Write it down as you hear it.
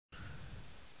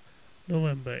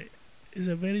November is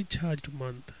a very charged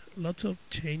month. Lots of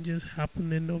changes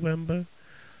happen in November.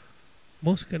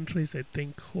 Most countries, I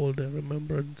think, hold a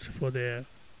remembrance for their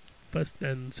First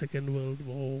and Second World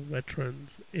War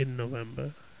veterans in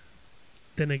November.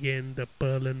 Then again, the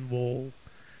Berlin Wall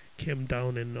came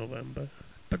down in November.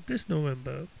 But this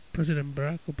November, President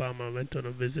Barack Obama went on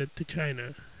a visit to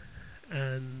China,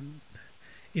 and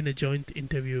in a joint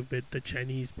interview with the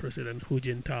Chinese President Hu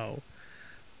Jintao,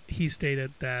 he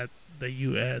stated that the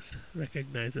US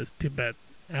recognizes Tibet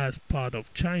as part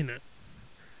of China,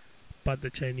 but the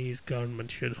Chinese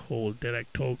government should hold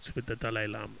direct talks with the Dalai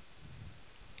Lama.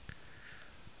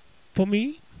 For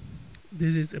me,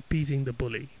 this is appeasing the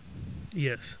bully.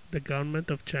 Yes, the government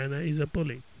of China is a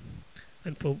bully,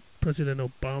 and for President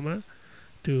Obama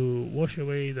to wash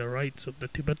away the rights of the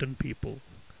Tibetan people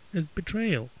is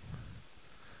betrayal.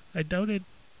 I doubted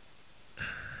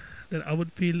that I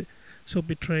would feel so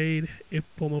betrayed if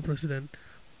former President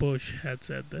Bush had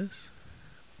said this.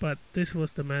 But this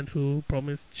was the man who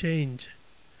promised change.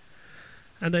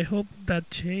 And I hope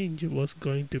that change was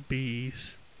going to be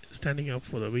standing up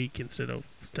for the weak instead of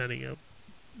standing up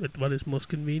with what is most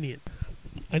convenient.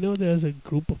 I know there's a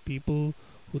group of people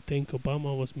who think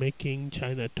Obama was making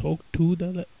China talk to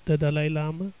the Dalai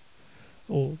Lama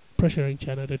or pressuring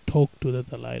China to talk to the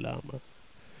Dalai Lama.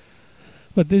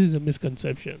 But this is a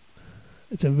misconception.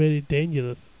 It's a very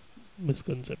dangerous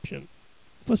misconception.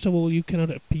 First of all, you cannot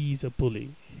appease a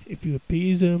bully. If you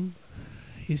appease him,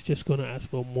 he's just going to ask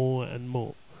for more and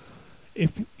more.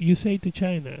 If you say to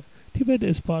China, Tibet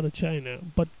is part of China,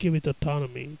 but give it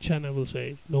autonomy, China will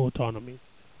say, no autonomy,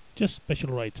 just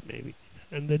special rights maybe.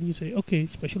 And then you say, okay,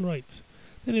 special rights.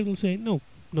 Then it will say, no,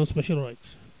 no special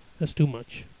rights. That's too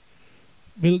much.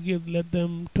 Let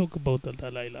them talk about the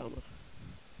Dalai Lama.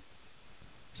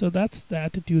 So that's the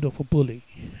attitude of a bully,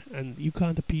 and you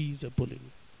can't appease a bully.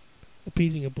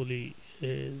 Appeasing a bully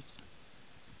is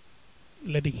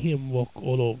letting him walk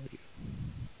all over you.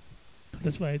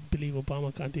 That's why I believe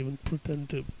Obama can't even pretend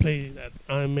to play that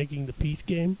I'm making the peace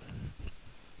game.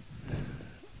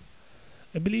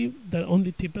 I believe that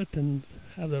only Tibetans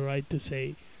have the right to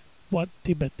say what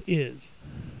Tibet is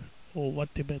or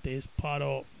what Tibet is part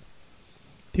of.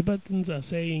 Tibetans are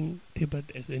saying Tibet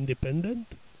is independent,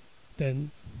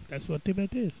 then that's what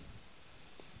Tibet is.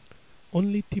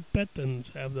 Only Tibetans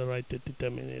have the right to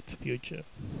determine its future.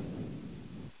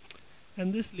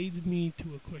 And this leads me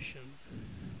to a question.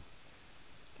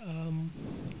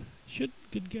 Should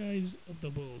good guys of the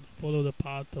world follow the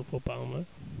path of Obama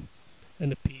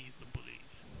and appease the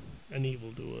bullies and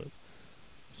evildoers?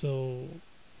 So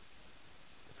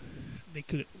they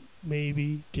could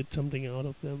maybe get something out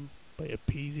of them by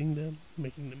appeasing them,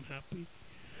 making them happy.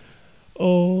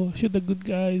 Or should the good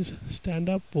guys stand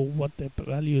up for what their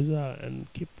values are and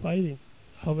keep fighting,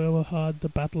 however hard the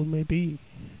battle may be?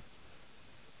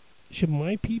 Should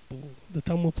my people, the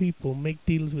Tamil people, make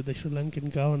deals with the Sri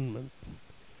Lankan government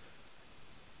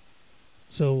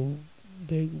so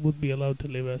they would be allowed to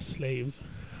live as slaves?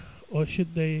 Or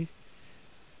should they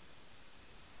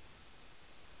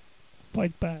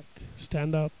fight back,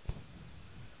 stand up,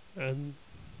 and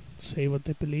say what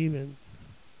they believe in?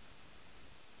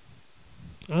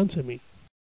 Answer me.